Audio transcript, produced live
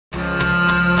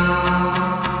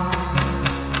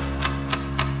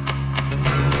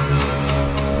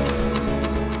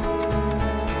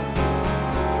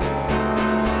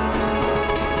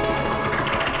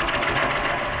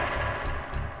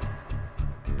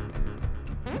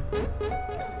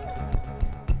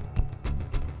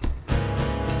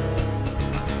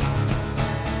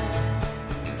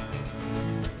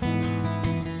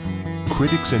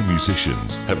critics and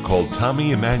musicians have called Tommy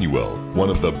Emmanuel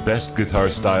one of the best guitar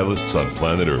stylists on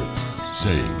planet Earth,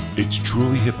 saying it's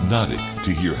truly hypnotic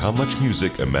to hear how much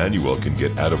music Emmanuel can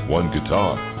get out of one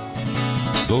guitar.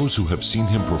 Those who have seen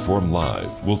him perform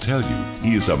live will tell you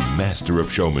he is a master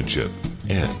of showmanship,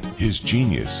 and his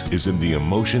genius is in the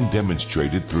emotion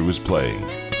demonstrated through his playing.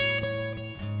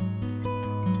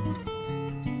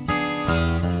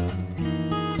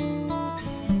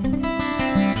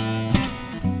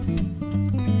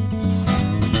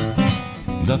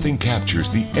 Nothing captures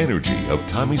the energy of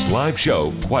Tommy's live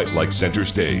show quite like Center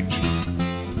Stage.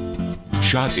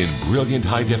 Shot in brilliant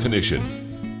high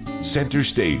definition, Center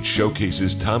Stage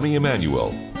showcases Tommy Emmanuel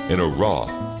in a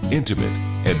raw, intimate,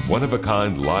 and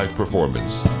one-of-a-kind live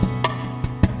performance.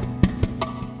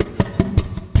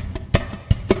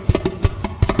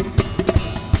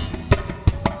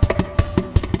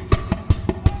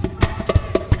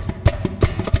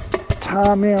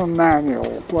 Tommy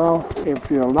Emmanuel, well,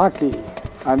 if you're lucky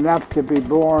enough to be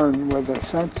born with a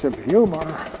sense of humor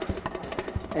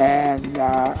and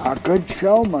a good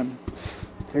showman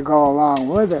to go along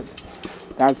with it,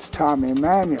 that's Tommy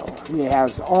Emmanuel. He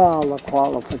has all the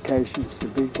qualifications to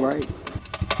be great.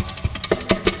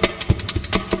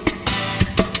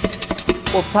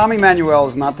 Well, Tommy Emmanuel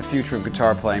is not the future of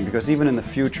guitar playing, because even in the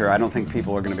future, I don't think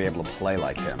people are going to be able to play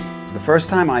like him. The first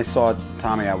time I saw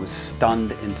Tommy, I was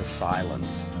stunned into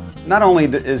silence. Not only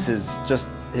is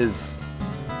his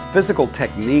physical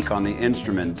technique on the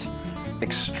instrument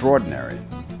extraordinary,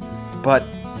 but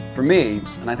for me,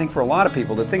 and I think for a lot of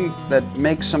people, the thing that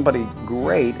makes somebody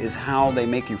great is how they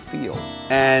make you feel.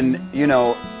 And, you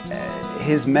know,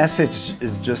 his message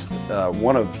is just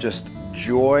one of just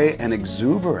joy and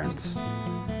exuberance.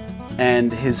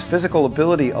 And his physical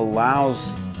ability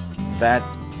allows that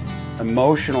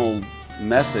emotional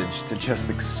message to just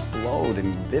explode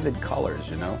in vivid colors,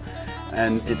 you know?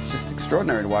 And it's just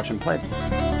extraordinary to watch him play.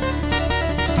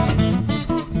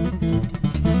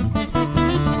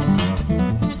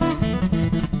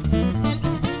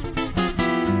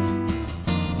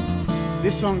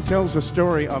 This song tells the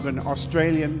story of an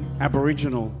Australian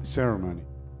Aboriginal ceremony.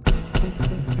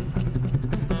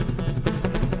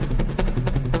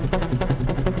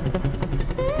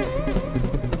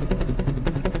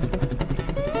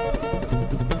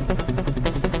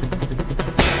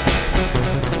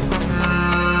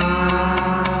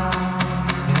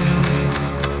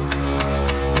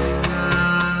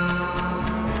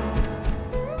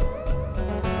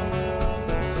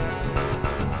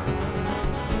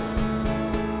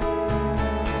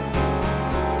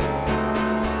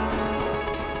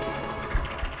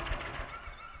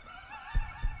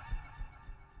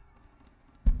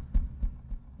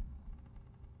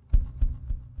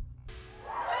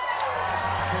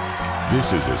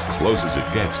 This is as close as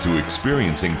it gets to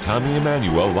experiencing Tommy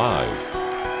Emmanuel live.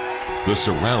 The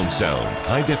surround sound,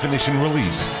 high definition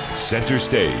release, Center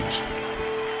Stage.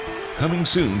 Coming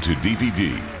soon to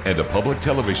DVD and a public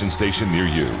television station near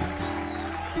you.